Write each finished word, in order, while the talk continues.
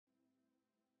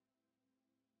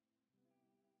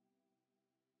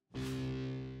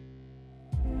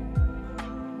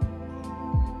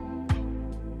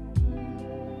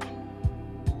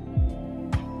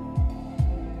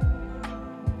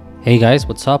Hey guys,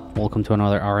 what's up? Welcome to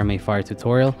another RMA Fire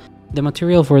tutorial. The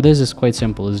material for this is quite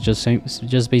simple. It's just a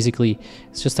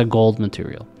gold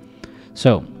material.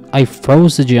 So I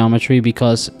froze the geometry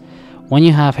because when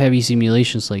you have heavy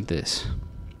simulations like this,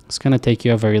 it's gonna take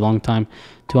you a very long time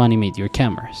to animate your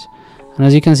cameras. And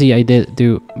as you can see, I did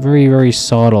do very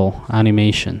subtle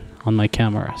animation on my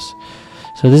cameras.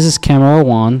 So this is camera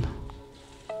 1,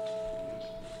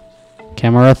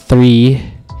 camera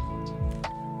 3,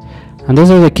 and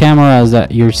those are the cameras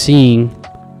that you're seeing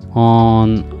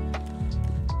on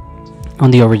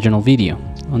the original video,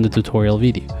 on the tutorial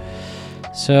video.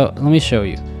 So let me show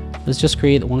you. Let's just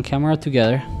create one camera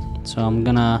together. So I'm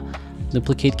gonna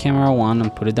duplicate camera 1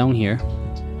 and put it down here.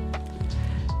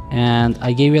 And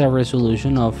I gave it a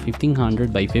resolution of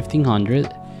 1500 by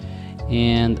 1500.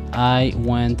 And I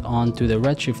went on to the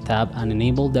redshift tab and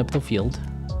enabled depth of field.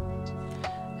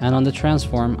 And on the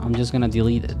transform, I'm just gonna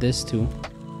delete this too.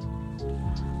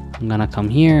 I'm gonna come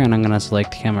here and I'm gonna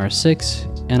select camera 6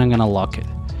 and I'm gonna lock it.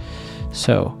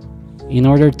 So in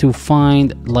order to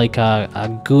find like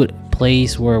a good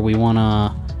place where we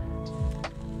wanna,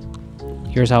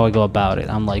 here's how I go about it.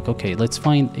 I'm like, okay, let's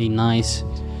find a nice,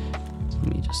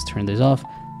 let me just turn this off,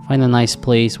 find a nice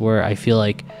place where I feel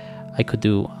like I could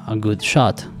do a good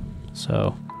shot.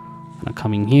 So I'm gonna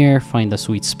come in here, find a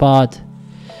sweet spot.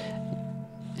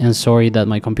 And sorry that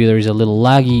my computer is a little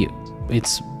laggy.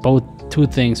 It's both two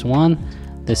things. One,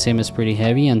 the sim is pretty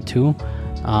heavy, and two,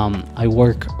 I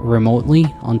work remotely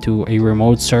onto a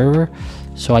remote server,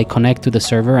 so I connect to the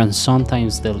server and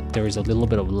sometimes there is a little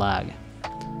bit of lag.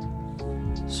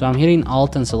 So I'm hitting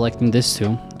Alt and selecting this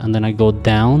too, and then I go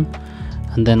down,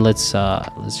 and then let's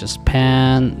just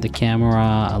pan the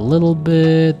camera a little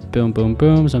bit,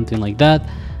 boom, something like that.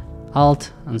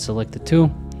 Alt and select it too,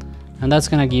 and that's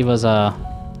gonna give us a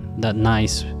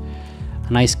nice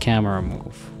camera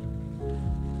move.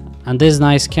 And this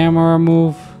nice camera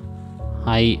move,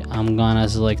 I'm gonna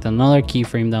select another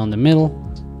keyframe down the middle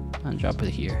and drop it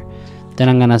here. Then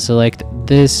I'm gonna select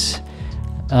this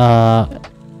little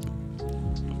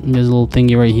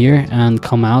thingy right here and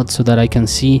come out so that I can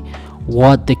see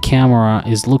what the camera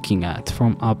is looking at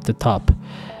from up the top.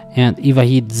 And if I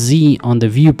hit Z on the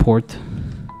viewport,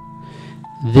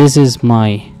 this is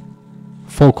my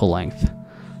focal length.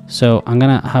 So I'm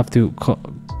gonna have to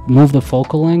move the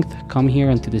focal length, come here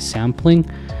into the sampling,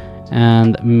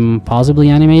 and possibly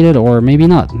animate it, or maybe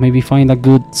not. Maybe find a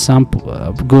good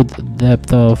sample, good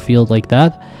depth of field like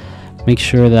that. Make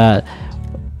sure that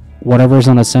whatever's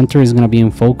on the center is gonna be in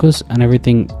focus, and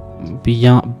everything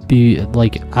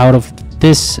like out of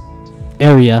this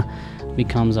area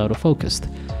becomes out of focus.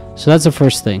 So that's the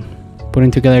first thing.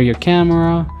 Putting together your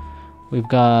camera. We've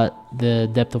got the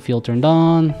depth of field turned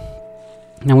on,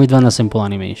 and we've done a simple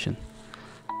animation.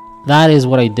 That is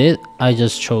what I did. I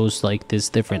just chose like these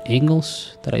different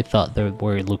angles that I thought they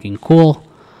were looking cool.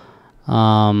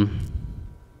 But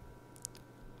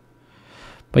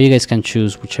you guys can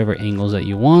choose whichever angles that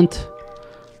you want.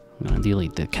 I'm gonna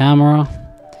delete the camera,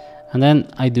 and then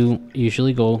I do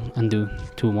usually go and do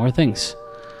two more things.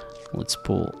 Let's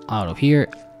pull out of here.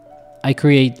 I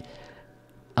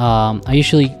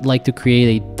usually like to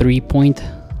create a 3-point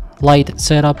light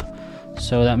setup.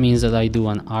 So that means that I do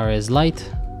an RS light.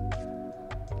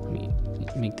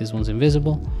 Make these ones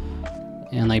invisible,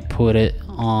 and I put it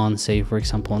on, say for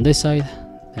example on this side.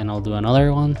 Then I'll do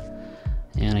another one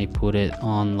and I put it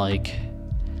on like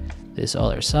this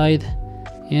other side,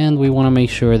 and we want to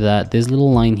make sure that this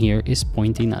little line here is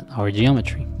pointing at our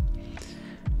geometry.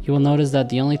 You will notice that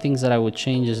the only things that I would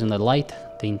change is in the light,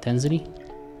 the intensity,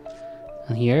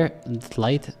 and here the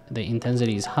light, the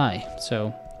intensity is high.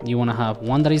 So you want to have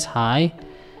one that is high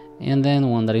and then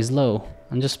one that is low,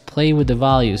 and just play with the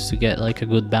values to get like a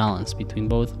good balance between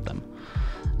both of them.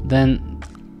 Then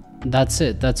that's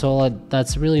it. That's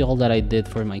really all that I did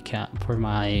for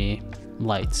my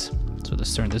lights. So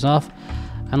let's turn this off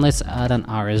and let's add an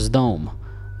RS dome.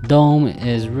 Dome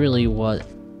is really what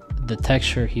the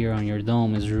texture here on your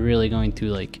dome is really going to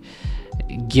like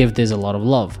give this a lot of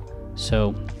love.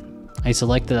 So I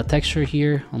selected a texture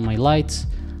here on my lights,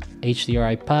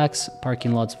 HDRI packs,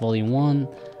 parking lots volume 1.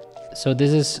 So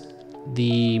this is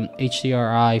the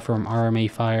HDRI from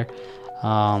RMA Fire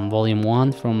volume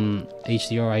 1 from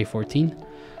HDRI 14.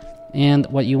 And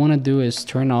what you want to do is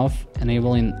turn off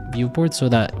enabling viewport so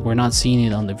that we're not seeing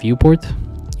it on the viewport.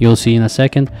 You'll see in a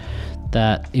second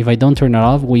that if I don't turn it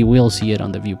off, we will see it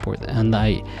on the viewport, and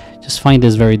I just find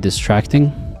this very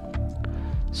distracting.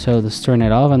 So let's turn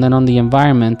it off, and then on the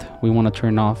environment we want to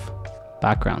turn off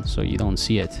background so you don't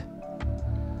see it.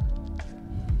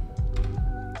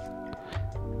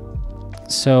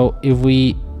 So if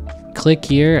we click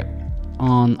here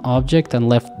on object and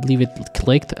leave it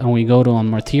clicked, and we go to on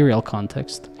material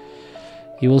context,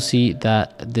 you will see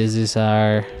that this is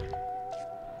our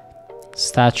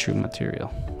statue material,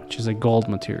 which is a gold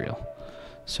material.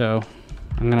 So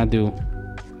I'm gonna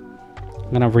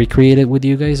recreate it with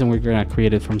you guys, and we're gonna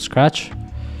create it from scratch.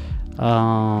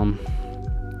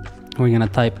 We're gonna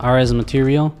type RS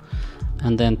material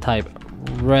and then type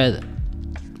red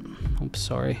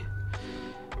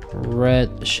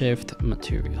shift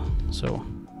material. So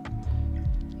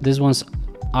this one's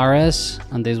RS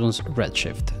and this one's red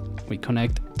shift. We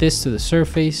connect this to the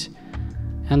surface,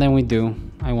 and then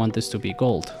I want this to be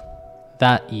gold.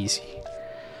 That easy.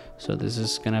 So this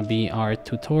is gonna be our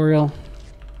tutorial.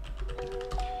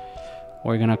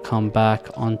 We're gonna come back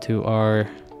onto our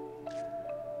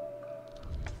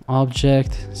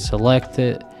object, select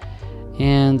it,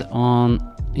 and on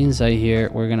inside here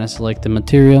we're gonna select the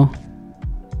material,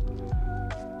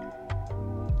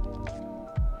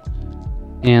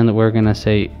 and we're gonna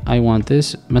say I want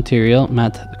this material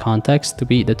math context to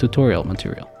be the tutorial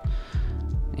material.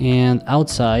 And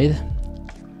outside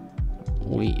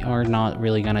we are not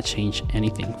really gonna change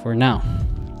anything for now.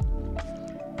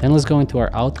 Then let's go into our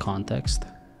out context,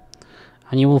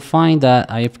 and you will find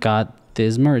that I've got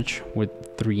this merge with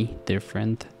 3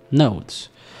 different nodes.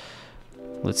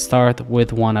 Let's start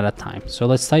with one at a time. So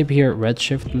let's type here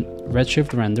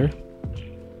redshift render.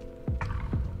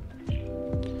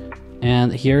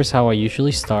 And here's how I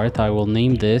usually start. I will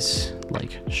name this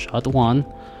like shot 1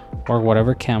 or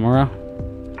whatever camera.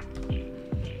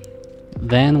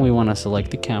 Then we want to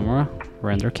select the camera,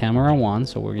 render camera 1.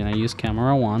 So we're going to use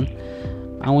camera 1.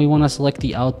 And we want to select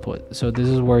the output. So this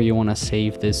is where you want to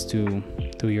save this to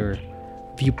your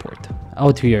viewport,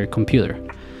 to your computer.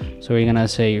 So we're gonna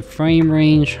say frame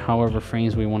range, however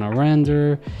frames we want to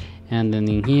render, and then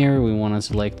in here we want to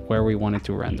select where we want it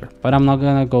to render. But I'm not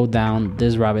gonna go down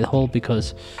this rabbit hole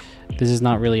because this is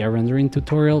not really a rendering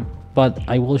tutorial, but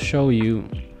I will show you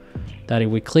that if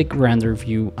we click render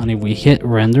view and if we hit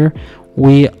render,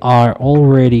 we are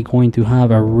already going to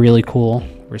have a really cool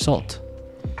result.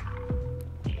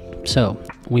 So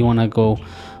we want to go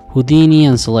Houdini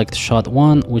and select shot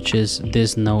 1, which is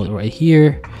this node right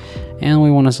here, and we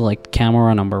want to select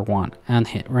camera number 1 and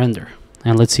hit render,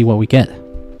 and let's see what we get.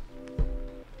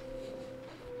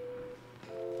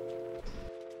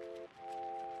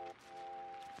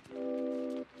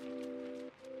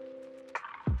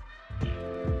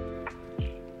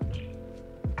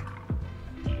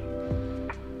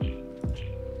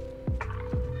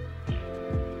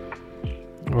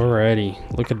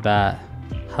 Alrighty, look at that.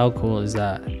 How cool is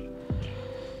that?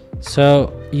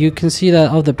 So you can see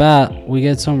that off the bat we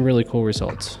get some really cool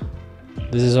results.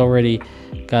 This is already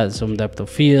got some depth of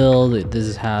field,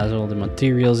 this has all the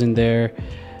materials in there,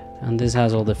 and this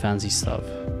has all the fancy stuff.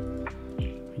 Let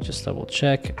me just double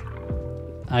check.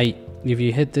 If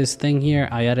you hit this thing here,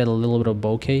 I added a little bit of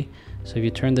bokeh. So if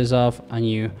you turn this off and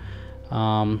you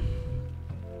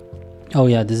oh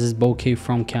yeah, this is bokeh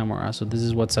from camera, so this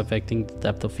is what's affecting the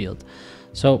depth of field.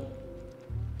 So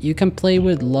you can play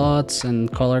with LUTs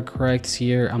and color corrects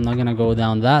here. I'm not gonna go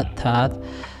down that path.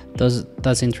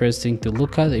 That's interesting to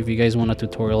look at. If you guys want a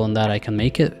tutorial on that, I can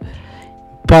make it.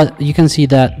 But you can see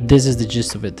that this is the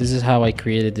gist of it. This is how I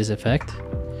created this effect.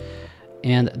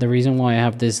 And the reason why I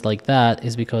have this like that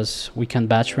is because we can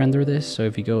batch render this. So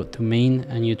if you go to main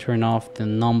and you turn off the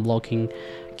non-blocking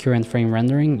current frame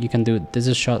rendering, you can do this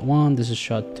is shot 1, this is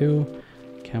shot 2,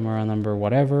 camera number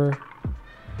whatever,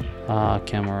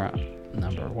 camera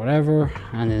number whatever,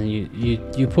 and then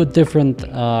you put different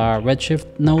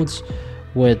redshift nodes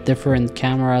with different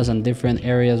cameras and different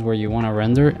areas where you want to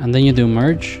render, and then you do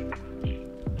merge,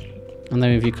 and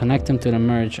then if you connect them to the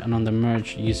merge, and on the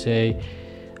merge you say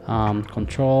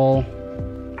control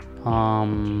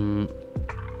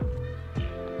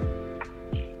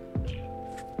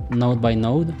node by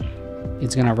node,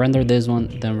 it's gonna render this one,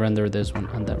 then render this one,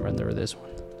 and then render this one.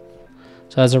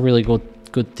 So that's a really good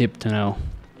tip to know.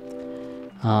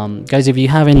 Guys, if you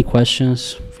have any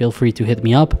questions, feel free to hit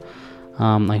me up.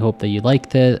 I hope that you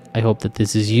liked it. I hope that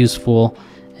this is useful,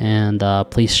 and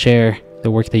please share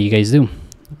the work that you guys do.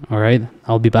 All right,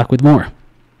 I'll be back with more.